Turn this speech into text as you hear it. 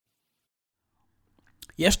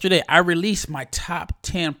Yesterday, I released my top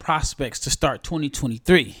 10 prospects to start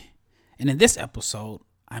 2023. And in this episode,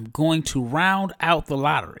 I'm going to round out the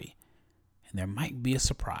lottery. And there might be a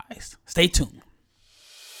surprise. Stay tuned.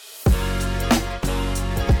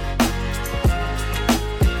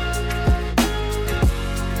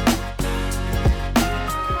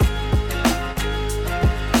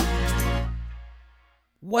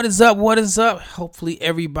 What is up? What is up? Hopefully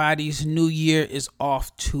everybody's new year is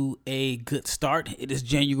off to a good start. It is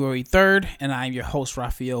January 3rd, and I am your host,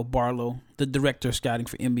 Rafael Barlow, the director of scouting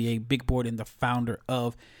for NBA Big Board and the founder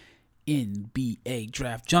of NBA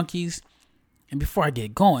Draft Junkies. And before I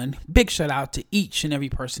get going, big shout out to each and every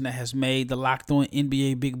person that has made the Locked On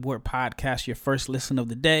NBA Big Board podcast your first listen of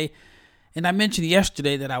the day. And I mentioned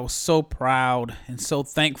yesterday that I was so proud and so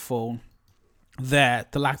thankful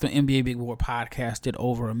that the Locked On NBA Big Board podcast did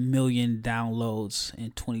over 1 million downloads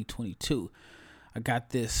in 2022. I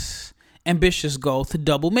got this ambitious goal to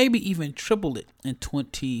double, maybe even triple it in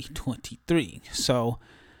 2023. So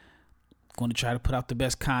I'm going to try to put out the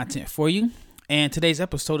best content for you. And today's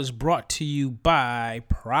episode is brought to you by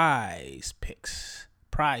Prize Picks.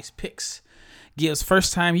 Prize Picks gives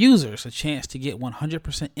first-time users a chance to get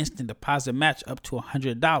 100% instant deposit match up to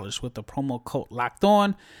 $100 with the promo code Locked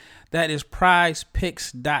On. That is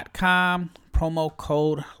prizepicks.com, promo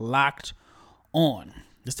code Locked On.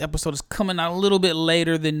 This episode is coming out a little bit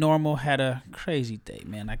later than normal. Had a crazy day,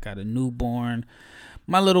 man. I got a newborn.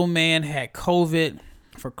 My little man had COVID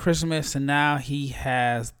for Christmas, and now he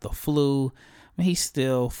has the flu. I mean, he's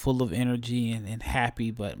still full of energy and happy,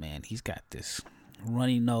 but, man, he's got this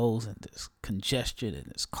runny nose and this congestion and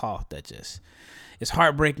this cough that just is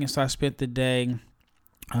heartbreaking. So I spent the day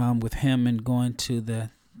with him and going to the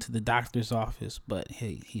doctor's office, but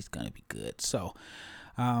hey, he's gonna be good. So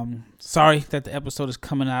sorry that the episode is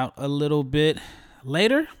coming out a little bit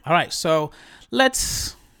later. All right, so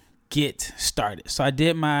let's get started. So I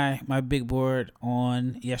did my big board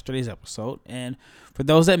on yesterday's episode, and for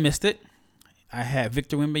those that missed it, I had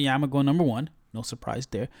Victor Wembanyama go number 1. No surprise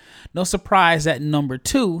there. No surprise at number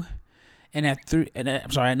 2, and at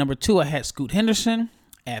number 2 I had Scoot Henderson.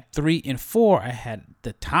 At 3 and 4, I had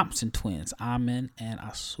the Thompson twins, Amen and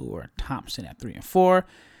Ausar Thompson at 3 and 4.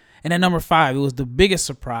 And at number 5, it was the biggest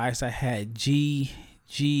surprise. I had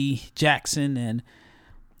G.G. Jackson, and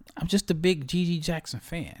I'm just a big G.G. Jackson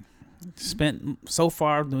fan. Spent so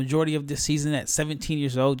far the majority of this season at 17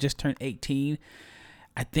 years old, just turned 18.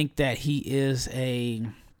 I think that he is a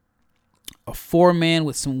 4-man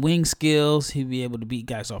with some wing skills. He'll be able to beat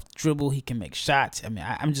guys off the dribble. He can make shots. I mean,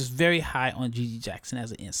 I'm just very high on G.G. Jackson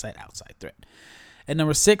as an inside-outside threat. At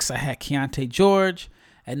number 6, I had Keontae George.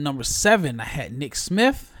 At number 7, I had Nick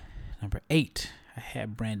Smith. Number 8, I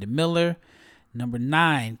had Brandon Miller. Number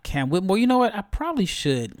 9, Cam Whitmore. You know what? I probably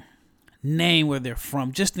should name where they're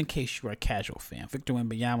from, just in case you're a casual fan. Victor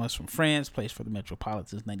Wembanyama is from France, plays for the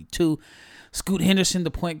Metropolitans 92. Scoot Henderson,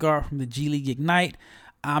 the point guard from the G League Ignite.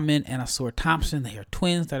 Amen and Ausar Thompson, they are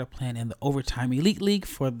twins that are playing in the Overtime Elite League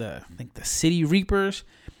for the City Reapers.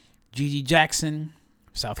 G.G. Jackson,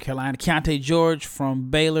 South Carolina. Keontae George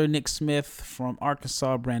from Baylor. Nick Smith from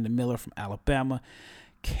Arkansas. Brandon Miller from Alabama.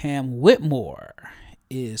 Cam Whitmore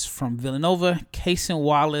is from Villanova. Cason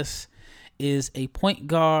Wallace is a point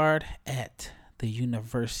guard at the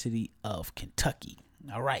University of Kentucky.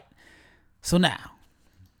 All right. So now,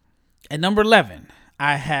 at number 11,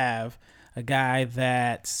 I have a guy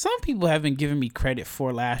that some people have been giving me credit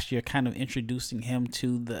for last year, kind of introducing him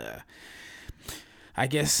to the, I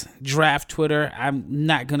guess, draft Twitter. I'm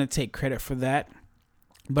not going to take credit for that,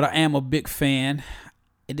 but I am a big fan.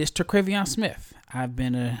 It is Terquavion Smith. I've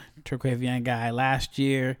been a Terquavion guy last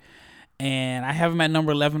year, and I have him at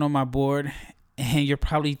number 11 on my board, and you're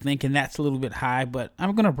probably thinking that's a little bit high, but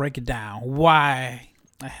I'm going to break it down why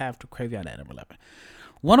I have Terquavion at number 11.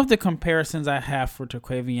 One of the comparisons I have for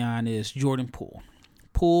Terquavion is Jordan Poole.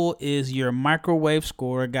 Poole is your microwave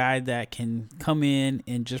scorer, guy that can come in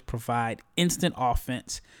and just provide instant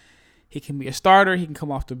offense. He can be a starter. He can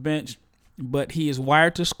come off the bench, but he is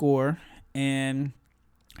wired to score and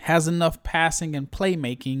has enough passing and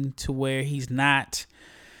playmaking to where he's not,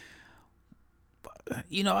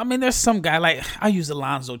 there's some guy, like I use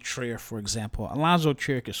Alonzo Trier, for example. Alonzo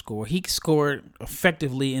Trier could score. He scored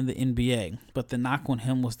effectively in the NBA, but the knock on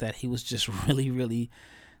him was that he was just really, really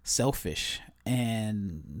selfish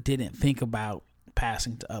and didn't think about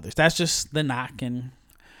passing to others. That's just the knock, and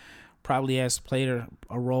probably has played a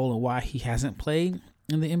role in why he hasn't played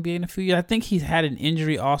in the NBA in a few years. I think he's had an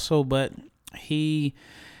injury also, but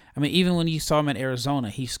even when you saw him at Arizona,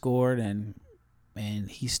 he scored and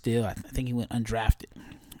he still, I think he went undrafted.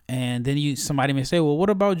 And then somebody may say, well, what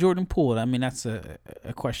about Jordan Poole? I mean, that's a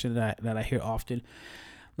question that I hear often.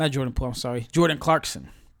 Not Jordan Poole, I'm sorry. Jordan Clarkson.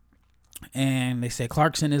 And they say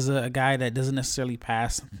Clarkson is a guy that doesn't necessarily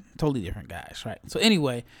pass. Totally different guys, right? So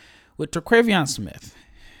anyway, with Terquavion Smith,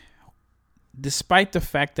 despite the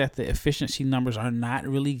fact that the efficiency numbers are not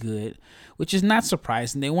really good, which is not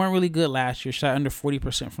surprising. They weren't really good last year, shot under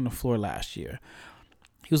 40% from the floor last year.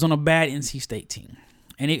 He was on a bad NC State team.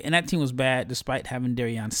 And that team was bad despite having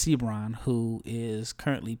Darion Sebron, who is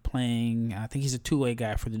currently playing, I think he's a two-way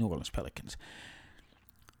guy for the New Orleans Pelicans.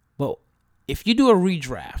 Well, if you do a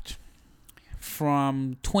redraft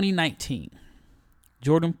from 2019,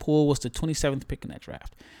 Jordan Poole was the 27th pick in that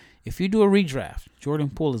draft. If you do a redraft,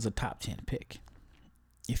 Jordan Poole is a top 10 pick.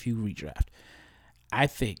 If you redraft, I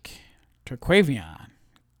think Terquavion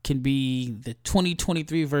can be the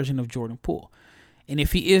 2023 version of Jordan Poole. And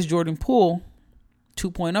if he is Jordan Poole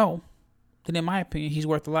 2.0, then in my opinion, he's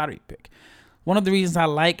worth a lottery pick. One of the reasons I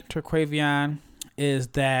like Terquavion is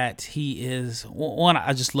that he is, one,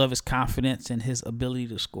 I just love his confidence and his ability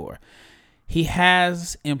to score. He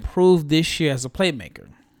has improved this year as a playmaker.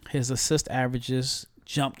 His assist averages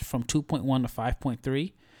jumped from 2.1 to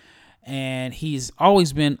 5.3, and he's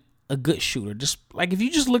always been a good shooter. Just like if you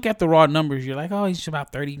just look at the raw numbers, you're like, oh, he's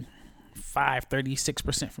about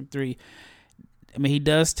 36% from three. I mean, he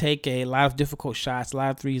does take a lot of difficult shots, a lot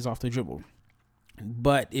of threes off the dribble.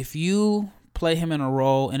 But if you play him in a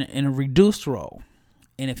role, in a reduced role,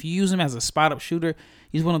 and if you use him as a spot-up shooter,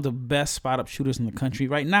 he's one of the best spot-up shooters in the country.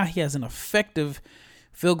 Right now, he has an effective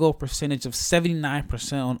field goal percentage of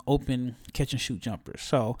 79% on open catch-and-shoot jumpers.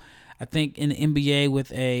 So I think in the NBA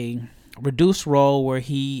with a reduced role where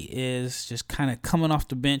he is just kind of coming off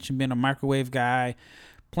the bench and being a microwave guy,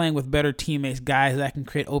 playing with better teammates, guys that can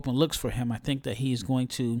create open looks for him, I think that he's going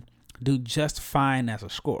to do just fine as a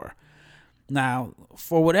scorer. Now,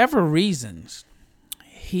 for whatever reasons,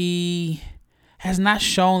 he has not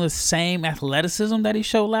shown the same athleticism that he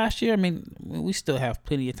showed last year. I mean, we still have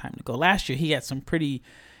plenty of time to go. Last year, he had some pretty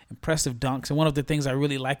impressive dunks, and one of the things I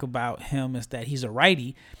really like about him is that he's a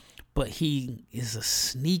righty, but he is a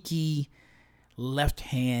sneaky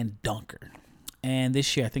left-hand dunker. And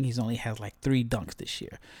this year, I think he's only had like 3 dunks this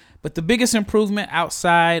year. But the biggest improvement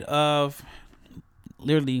outside of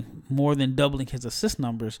literally more than doubling his assist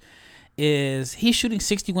numbers is he's shooting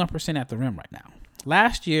 61% at the rim right now.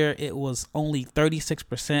 Last year, it was only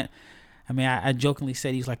 36%. I mean, I jokingly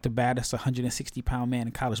said he's like the baddest 160-pound man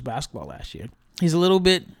in college basketball last year. He's a little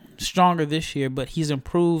bit stronger this year, but he's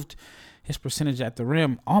improved his percentage at the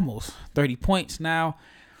rim almost 30 points now.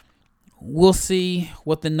 We'll see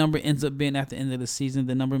what the number ends up being at the end of the season.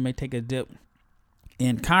 The number may take a dip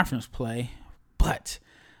in conference play, but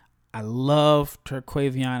I love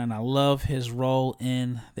Terquavion and I love his role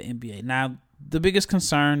in the NBA. Now, the biggest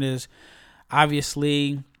concern is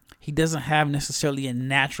obviously he doesn't have necessarily a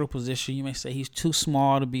natural position. You may say he's too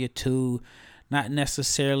small to be a 2, not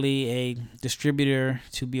necessarily a distributor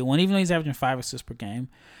to be a 1, even though he's averaging 5 assists per game.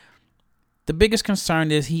 The biggest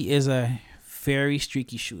concern is he is a very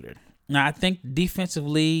streaky shooter. Now, I think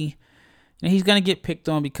defensively, he's going to get picked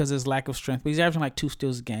on because of his lack of strength, but he's averaging like 2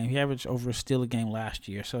 steals a game. He averaged over a steal a game last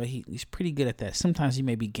year, so he's pretty good at that. Sometimes he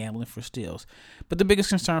may be gambling for steals. But the biggest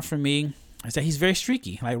concern for me is that he's very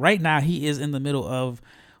streaky. Like right now, he is in the middle of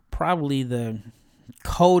probably the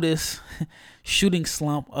coldest shooting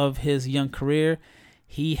slump of his young career.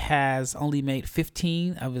 He has only made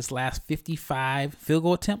 15 of his last 55 field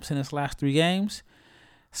goal attempts in his last 3 games.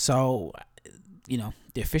 So,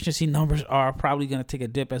 the efficiency numbers are probably going to take a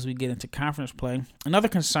dip as we get into conference play. Another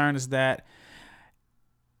concern is that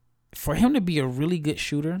for him to be a really good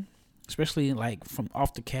shooter, especially like from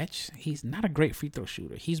off the catch, he's not a great free throw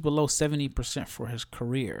shooter. He's below 70% for his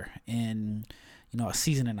career in, a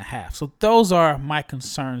season and a half. So those are my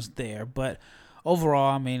concerns there. But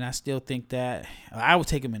overall, I mean, I still think that I would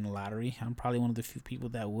take him in the lottery. I'm probably one of the few people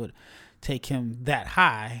that would take him that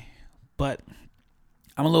high. But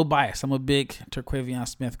I'm a little biased. I'm a big Terquavion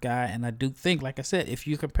Smith guy, and I do think, like I said, if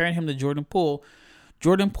you're comparing him to Jordan Poole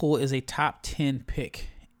is a top 10 pick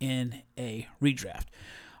in a redraft.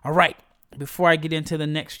 All right, before I get into the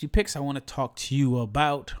next few picks, I want to talk to you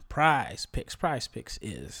about Prize Picks. Prize Picks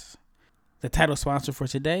is the title sponsor for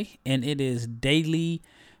today, and it is daily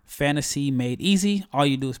fantasy made easy. All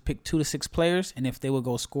you do is pick 2 to 6 players, and if they will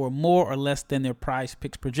go score more or less than their Prize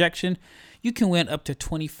Picks projection, you can win up to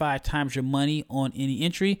 25 times your money on any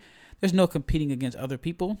entry. There's no competing against other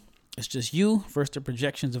people. It's just you versus the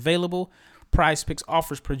projections available. Prize Picks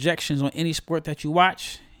offers projections on any sport that you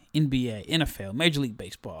watch: NBA, NFL, Major League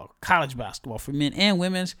Baseball, college basketball for men and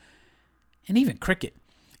women's, and even cricket.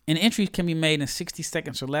 And entries can be made in 60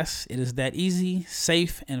 seconds or less. It is that easy,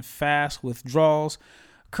 safe, and fast withdrawals.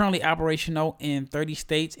 Currently operational in 30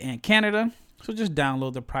 states and Canada. So just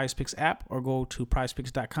download the PrizePicks app or go to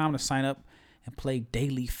prizepicks.com to sign up and play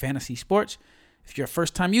daily fantasy sports. If you're a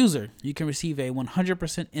first-time user, you can receive a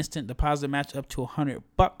 100% instant deposit match up to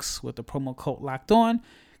 $100 with the promo code Locked On.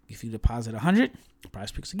 If you deposit $100,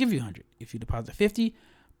 PrizePicks will give you $100. If you deposit $50,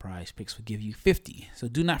 PrizePicks will give you $50. So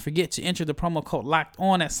do not forget to enter the promo code Locked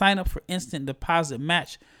On at sign up for instant deposit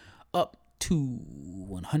match up to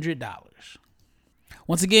 $100.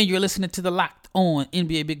 Once again, you're listening to the Locked On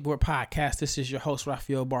NBA Big Board Podcast. This is your host,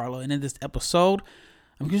 Rafael Barlow. And in this episode,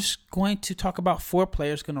 I'm just going to talk about 4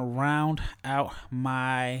 players going to round out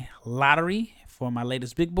my lottery for my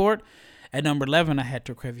latest big board. At number 11, I had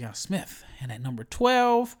Terquavion Smith. And at number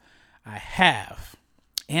 12, I have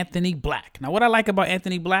Anthony Black. Now, what I like about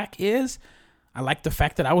Anthony Black is I like the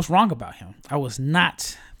fact that I was wrong about him. I was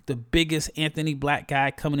not the biggest Anthony Black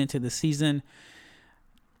guy coming into the season.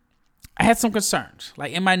 I had some concerns.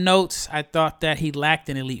 Like in my notes, I thought that he lacked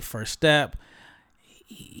an elite first step.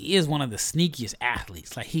 He is one of the sneakiest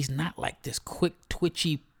athletes. Like he's not like this quick,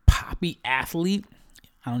 twitchy, poppy athlete.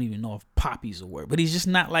 I don't even know if poppy's a word, but he's just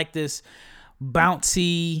not like this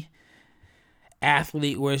bouncy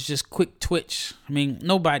athlete where it's just quick twitch. I mean,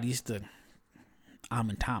 nobody's the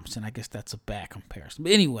Amin Thompson. I guess that's a bad comparison.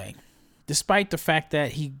 But anyway, despite the fact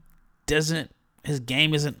that his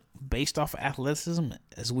game isn't based off of athleticism,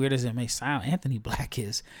 as weird as it may sound, Anthony Black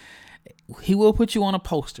is. He will put you on a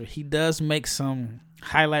poster. He does make some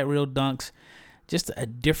highlight reel dunks, just a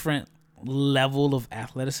different level of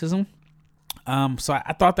athleticism. So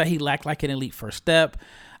I thought that he lacked like an elite first step.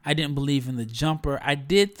 I didn't believe in the jumper. I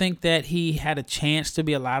did think that he had a chance to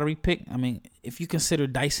be a lottery pick. I mean, if you consider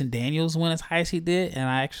Dyson Daniels went as high as he did, and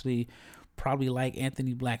I actually probably like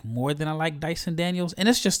Anthony Black more than I like Dyson Daniels, and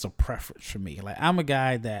it's just a preference for me. Like I'm a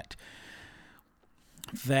guy that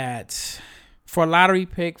for a lottery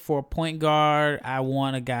pick, for a point guard, I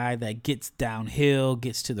want a guy that gets downhill,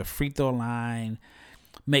 gets to the free throw line,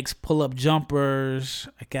 makes pull-up jumpers,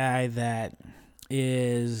 a guy that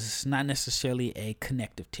is not necessarily a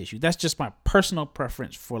connective tissue. That's just my personal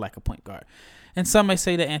preference for like a point guard. And some may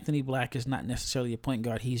say that Anthony Black is not necessarily a point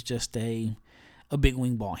guard. He's just a big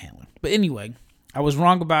wing ball handler. But anyway, I was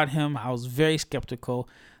wrong about him. I was very skeptical.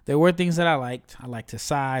 There were things that I liked. I liked his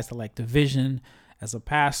size. I liked the vision as a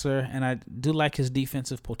passer, and I do like his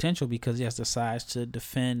defensive potential because he has the size to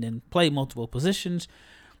defend and play multiple positions.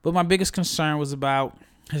 But my biggest concern was about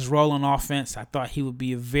his role on offense. I thought he would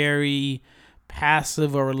be a very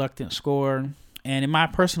passive or reluctant scorer. And in my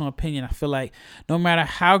personal opinion, I feel like no matter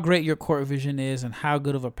how great your court vision is and how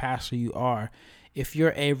good of a passer you are, if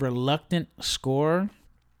you're a reluctant scorer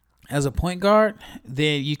as a point guard,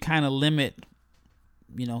 then you kind of limit,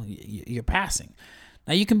 your passing.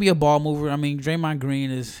 Now, you can be a ball mover. I mean, Draymond Green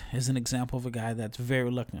is an example of a guy that's a very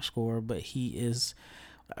reluctant scorer, but he is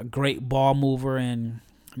a great ball mover. And,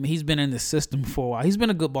 I mean, he's been in the system for a while. He's been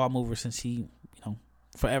a good ball mover since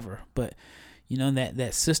forever. But,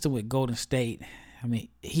 that system with Golden State, I mean,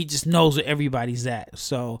 he just knows where everybody's at.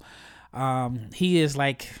 So, he is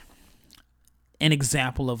like an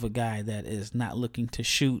example of a guy that is not looking to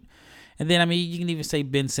shoot. And then, I mean, you can even say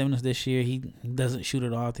Ben Simmons this year. He doesn't shoot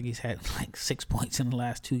at all. I think he's had like 6 points in the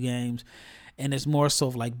last 2 games. And it's more so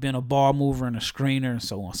of like being a ball mover and a screener and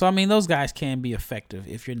so on. So, I mean, those guys can be effective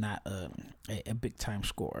if you're not a big-time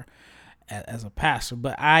scorer as a passer.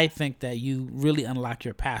 But I think that you really unlock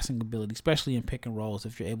your passing ability, especially in pick and rolls,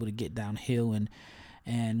 if you're able to get downhill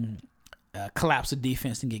and collapse the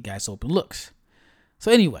defense and get guys open looks.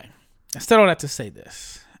 So, anyway, I said all that to say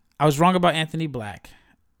this. I was wrong about Anthony Black.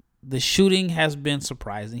 The shooting has been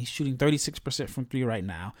surprising. He's shooting 36% from 3 right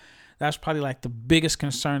now. That's probably like the biggest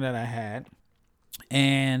concern that I had.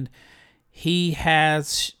 And he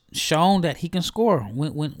has shown that he can score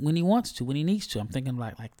when he wants to, when he needs to. I'm thinking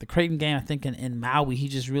like the Creighton game, I think in Maui, he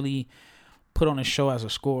just really put on a show as a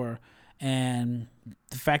scorer. And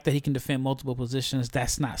the fact that he can defend multiple positions,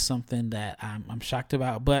 that's not something that I'm shocked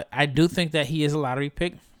about. But I do think that he is a lottery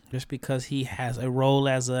pick just because he has a role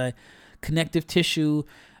as a connective tissue,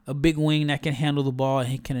 a big wing that can handle the ball, and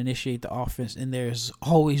he can initiate the offense, and there's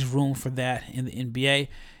always room for that in the NBA.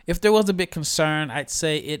 If there was a big concern, I'd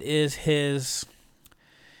say it is his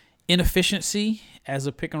inefficiency as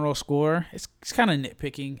a pick-and-roll scorer. It's kind of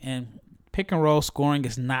nitpicking, and pick-and-roll scoring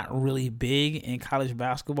is not really big in college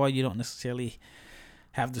basketball. You don't necessarily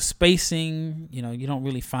have the spacing. You don't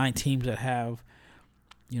really find teams that have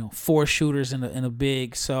 4 shooters in a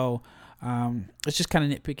big. So it's just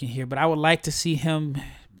kind of nitpicking here. But I would like to see him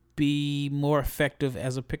be more effective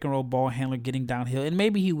as a pick and roll ball handler getting downhill. And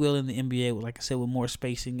maybe he will in the NBA, like I said, with more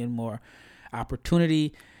spacing and more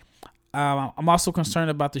opportunity. I'm also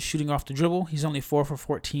concerned about the shooting off the dribble. He's only 4 for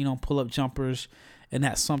 14 on pull-up jumpers, and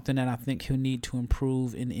that's something that I think he'll need to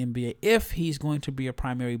improve in the NBA if he's going to be a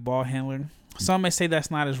primary ball handler. Some may say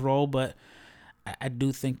that's not his role, but I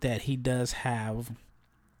do think that he does have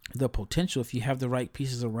the potential, if you have the right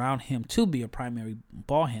pieces around him, to be a primary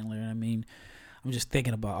ball handler. I mean, I'm just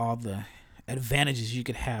thinking about all the advantages you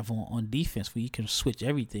could have on defense where you can switch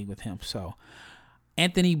everything with him. So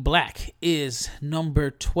Anthony Black is number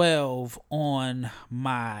 12 on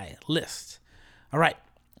my list. All right.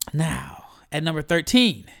 Now, at number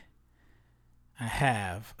 13, I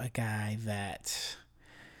have a guy that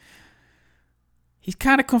he's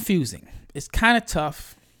kind of confusing. It's kind of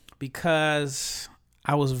tough because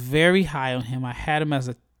I was very high on him. I had him as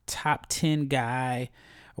a top 10 guy,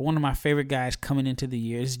 or one of my favorite guys coming into the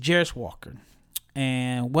year. It's Jarace Walker.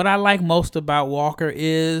 And what I like most about Walker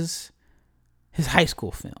is his high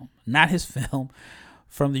school film, not his film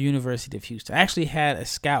from the University of Houston. I actually had a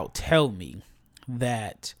scout tell me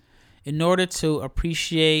that in order to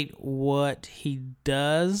appreciate what he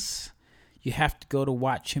does, you have to go to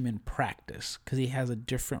watch him in practice because he has a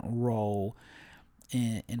different role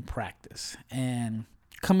in practice. And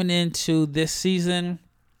coming into this season,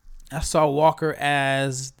 I saw Walker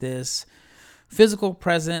as this physical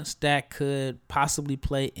presence that could possibly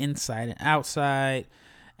play inside and outside,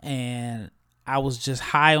 and I was just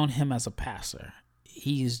high on him as a passer.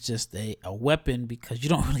 He's just a weapon because you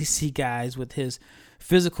don't really see guys with his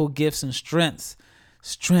physical gifts and strengths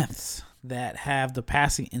that have the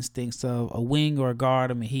passing instincts of a wing or a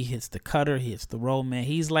guard. I mean, he hits the cutter, he hits the roll man.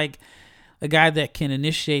 He's like a guy that can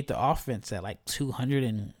initiate the offense at like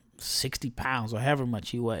 260 pounds or however much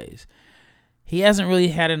he weighs. He hasn't really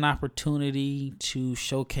had an opportunity to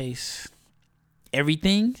showcase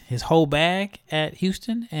everything, his whole bag at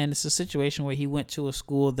Houston. And it's a situation where he went to a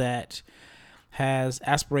school that has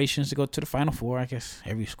aspirations to go to the Final Four. I guess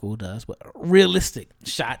every school does, but a realistic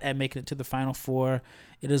shot at making it to the Final Four.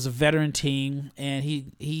 It is a veteran team, and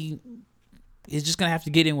he is just going to have to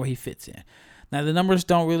get in where he fits in. Now, the numbers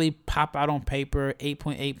don't really pop out on paper.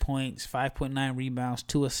 8.8 points, 5.9 rebounds,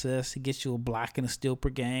 2 assists. He gets you a block and a steal per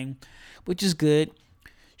game, which is good.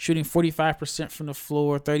 Shooting 45% from the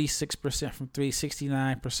floor, 36% from three,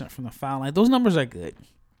 69% from the foul line. Those numbers are good.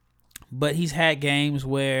 But he's had games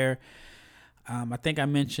where, I think I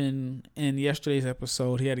mentioned in yesterday's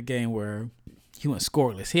episode, he had a game where he went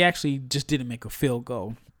scoreless. He actually just didn't make a field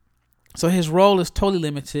goal. So his role is totally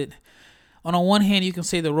limited. On one hand, you can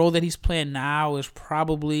say the role that he's playing now is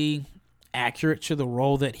probably accurate to the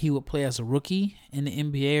role that he would play as a rookie in the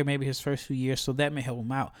NBA or maybe his first few years, so that may help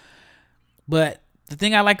him out. But the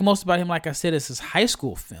thing I like most about him, like I said, is his high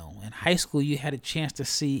school film. In high school, you had a chance to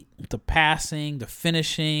see the passing, the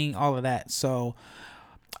finishing, all of that. So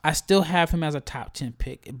I still have him as a top 10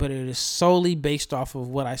 pick, but it is solely based off of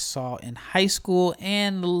what I saw in high school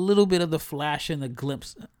and a little bit of the flash and the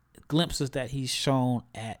glimpses that he's shown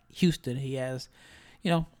at Houston. He has,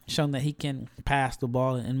 shown that he can pass the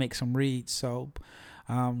ball and make some reads. So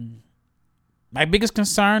my biggest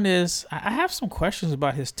concern is I have some questions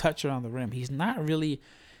about his touch around the rim. He's not really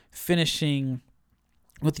finishing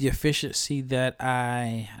with the efficiency that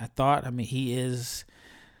I thought. I mean, he is,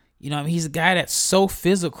 he's a guy that's so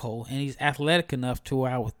physical and he's athletic enough to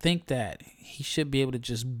where I would think that he should be able to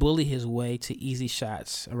just bully his way to easy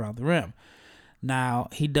shots around the rim. Now,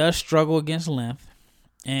 he does struggle against length,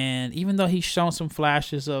 and even though he's shown some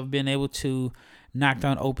flashes of being able to knock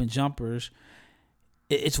down open jumpers,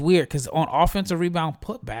 it's weird because on offensive rebound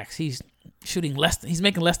putbacks, he's making less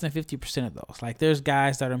than 50% of those. Like, there's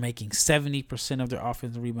guys that are making 70% of their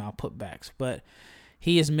offensive rebound putbacks, but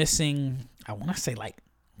he is missing, I want to say, like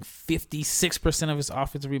 56% of his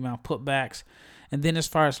offensive rebound putbacks. And then as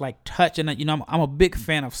far as like touch, and I'm a big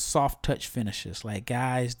fan of soft touch finishes, like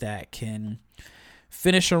guys that can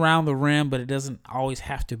finish around the rim, but it doesn't always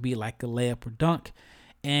have to be like a layup or dunk.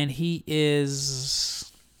 And he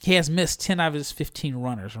has missed 10 out of his 15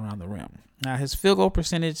 runners around the rim. Now, his field goal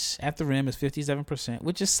percentage at the rim is 57%,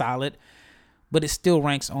 which is solid, but it still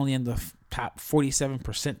ranks only in the top 47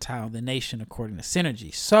 percentile of the nation according to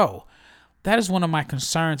Synergy. So that is one of my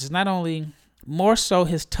concerns. Is not only more so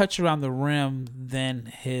his touch around the rim than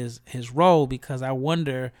his role, because I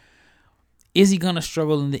wonder, is he going to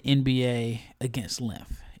struggle in the NBA against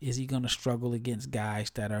length? Is he going to struggle against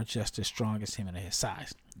guys that are just as strong as him and his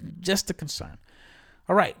size? Just a concern.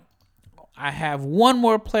 All right. I have one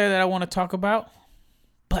more player that I want to talk about,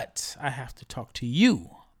 but I have to talk to you,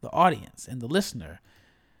 the audience and the listener,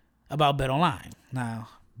 about BetOnline. Now,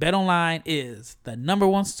 BetOnline is the number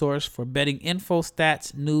one source for betting info,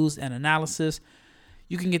 stats, news, and analysis.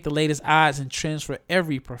 You can get the latest odds and trends for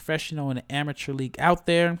every professional and amateur league out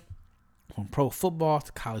there, from pro football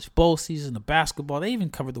to college bowl season to basketball. They even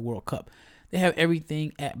covered the World Cup. They have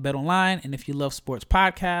everything at BetOnline, and if you love sports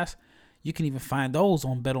podcasts, you can even find those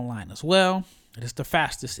on BetOnline as well. It is the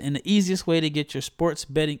fastest and the easiest way to get your sports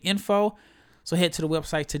betting info. So head to the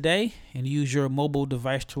website today and use your mobile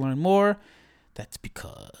device to learn more. That's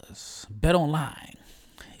because BetOnline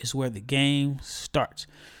is where the game starts.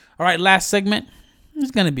 All right, last segment.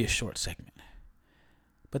 It's going to be a short segment.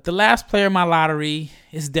 But the last player in my lottery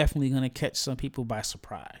is definitely going to catch some people by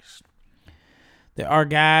surprise. There are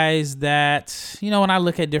guys that, when I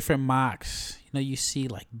look at different mocks, you see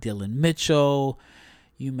like Dylan Mitchell.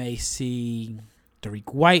 You may see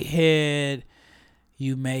Dariq Whitehead.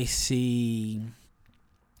 You may see,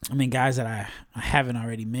 guys that I haven't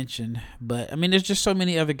already mentioned. But, there's just so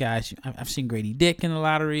many other guys. I've seen Grady Dick in the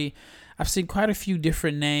lottery. I've seen quite a few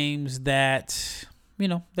different names that,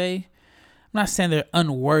 I'm not saying they're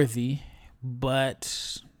unworthy,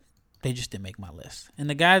 but they just didn't make my list. And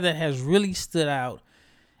the guy that has really stood out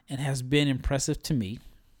and has been impressive to me,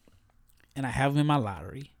 and I have him in my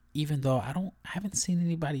lottery, even though I haven't seen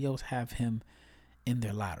anybody else have him in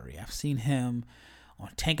their lottery. I've seen him on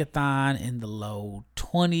Tankathon in the low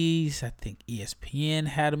 20s. I think ESPN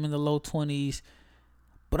had him in the low 20s.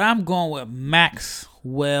 But I'm going with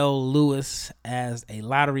Maxwell Lewis as a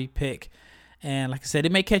lottery pick. And like I said,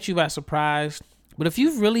 it may catch you by surprise. But if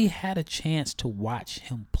you've really had a chance to watch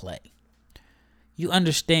him play, you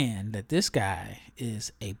understand that this guy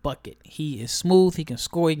is a bucket. He is smooth. He can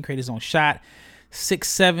score. He can create his own shot.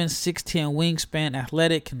 6'7", 6'10" wingspan,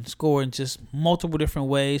 athletic, can score in just multiple different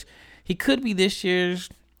ways. He could be this year's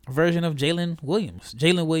version of Jalen Williams.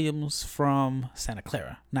 Jalen Williams from Santa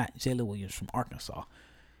Clara, not Jalen Williams from Arkansas.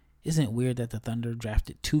 Isn't it weird that the Thunder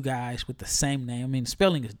drafted two guys with the same name?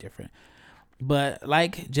 Spelling is different. But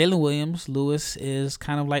like Jalen Williams, Lewis is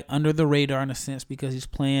kind of like under the radar in a sense because he's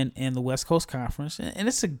playing in the West Coast Conference. And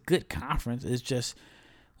it's a good conference. It's just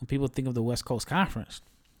when people think of the West Coast Conference,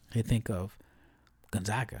 they think of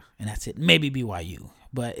Gonzaga, and that's it. Maybe BYU.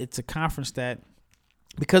 But it's a conference that,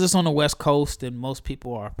 because it's on the West Coast and most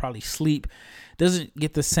people are probably asleep, doesn't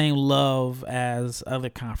get the same love as other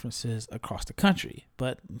conferences across the country.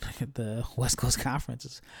 But the West Coast Conference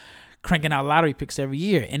is cranking out lottery picks every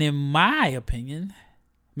year. And in my opinion,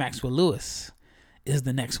 Maxwell Lewis is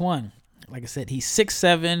the next one. Like I said, he's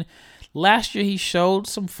 6'7". Last year, he showed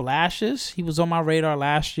some flashes. He was on my radar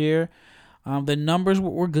last year. The numbers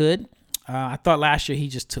were good. I thought last year he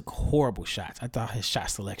just took horrible shots. I thought his shot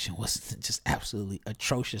selection was just absolutely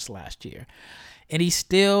atrocious last year. And he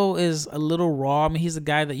still is a little raw. He's a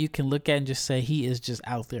guy that you can look at and just say he is just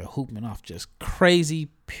out there hooping off just crazy,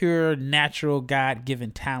 pure, natural,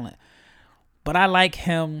 God-given talent. But I like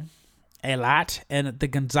him a lot. And the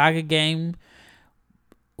Gonzaga game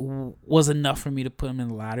was enough for me to put him in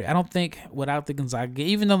the lottery. I don't think without the Gonzaga game,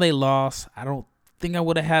 even though they lost, I don't think I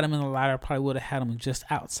would have had him in the lottery. I probably would have had him just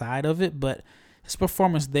outside of it. But his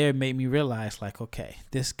performance there made me realize, like, okay,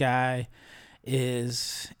 this guy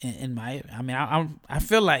is I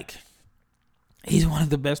feel like he's one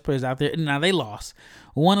of the best players out there. Now they lost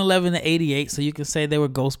 111-88, so you can say they were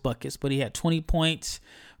ghost buckets, but he had 20 points,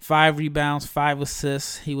 5 rebounds, 5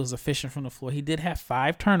 assists. He was efficient from the floor. He did have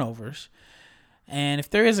 5 turnovers. And if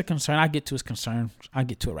there is a concern, I'll get to his concern. I'll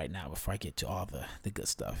get to it right now before I get to all the good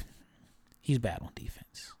stuff. He's bad on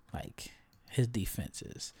defense. Like, his defense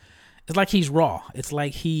it's like he's raw. It's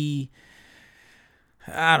like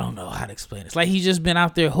I don't know how to explain it. It's like he's just been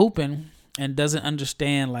out there hooping and doesn't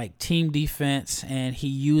understand like team defense, and he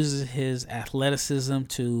uses his athleticism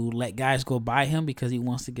to let guys go by him because he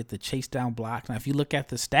wants to get the chase down block. Now, if you look at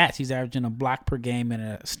the stats, he's averaging a block per game and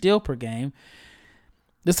a steal per game.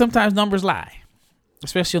 There's sometimes numbers lie,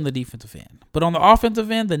 especially on the defensive end. But on the offensive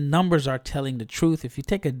end, the numbers are telling the truth. If you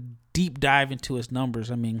take a deep dive into his numbers,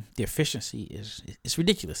 the efficiency is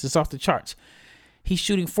ridiculous. It's off the charts. He's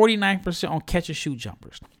shooting 49% on catch-and-shoot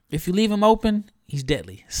jumpers. If you leave him open, he's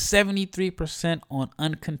deadly. 73% on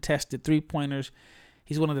uncontested three-pointers.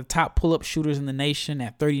 He's one of the top pull-up shooters in the nation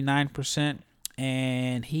at 39%.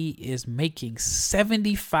 And he is making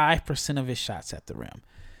 75% of his shots at the rim.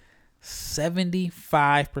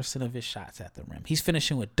 75% of his shots at the rim. He's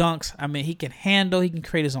finishing with dunks. He can handle. He can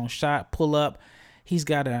create his own shot, pull up. He's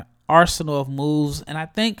got an arsenal of moves. And I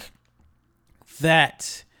think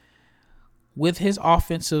that with his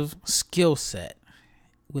offensive skill set,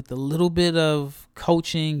 with a little bit of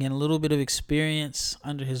coaching and a little bit of experience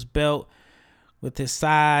under his belt, with his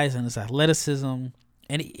size and his athleticism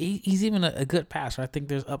And he's even a good passer. I think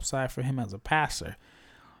there's upside for him as a passer.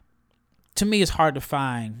 To me, it's hard to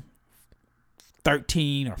find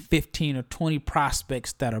 13 or 15 or 20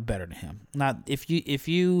 prospects that are better than him. Now, if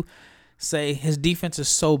you say his defense is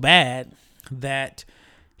so bad that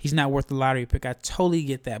he's not worth the lottery pick, I totally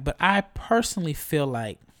get that. But I personally feel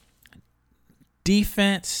like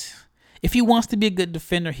defense, if he wants to be a good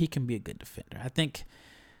defender, he can be a good defender. I think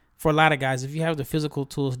for a lot of guys, if you have the physical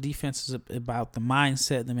tools, defense is about the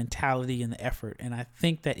mindset, the mentality, and the effort. And I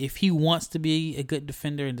think that if he wants to be a good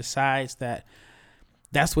defender and decides that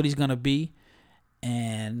that's what he's going to be,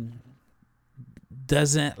 and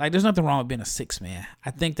doesn't, like, there's nothing wrong with being a six man.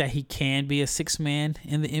 I think that he can be a six man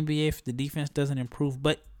in the NBA if the defense doesn't improve.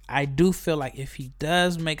 But I do feel like if he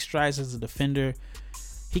does make strides as a defender,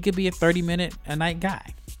 he could be a 30-minute a night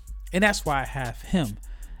guy. And that's why I have him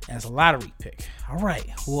as a lottery pick. All right.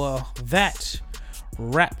 Well, that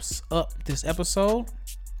wraps up this episode.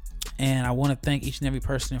 And I want to thank each and every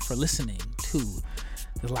person for listening to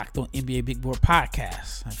the Locked On NBA Big Board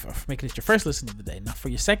podcast, and for making it your first listen of the day. Now, for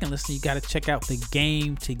your second listen, you got to check out the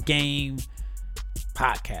Game to Game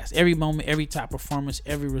podcast. Every moment, every top performance,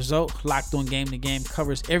 every result. Locked On Game to Game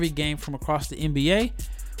covers every game from across the NBA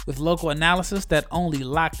with local analysis that only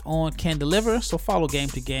Locked On can deliver. So follow Game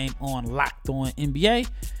to Game on Locked On NBA,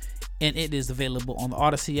 and it is available on the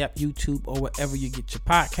Odyssey app, YouTube, or wherever you get your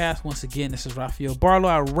podcast. Once again, this is Rafael Barlow.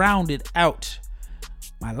 I rounded out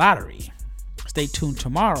my lottery. Stay tuned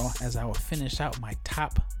tomorrow as I will finish out my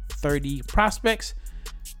top 30 prospects.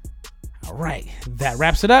 All right, that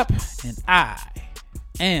wraps it up, and I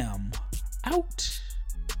am out.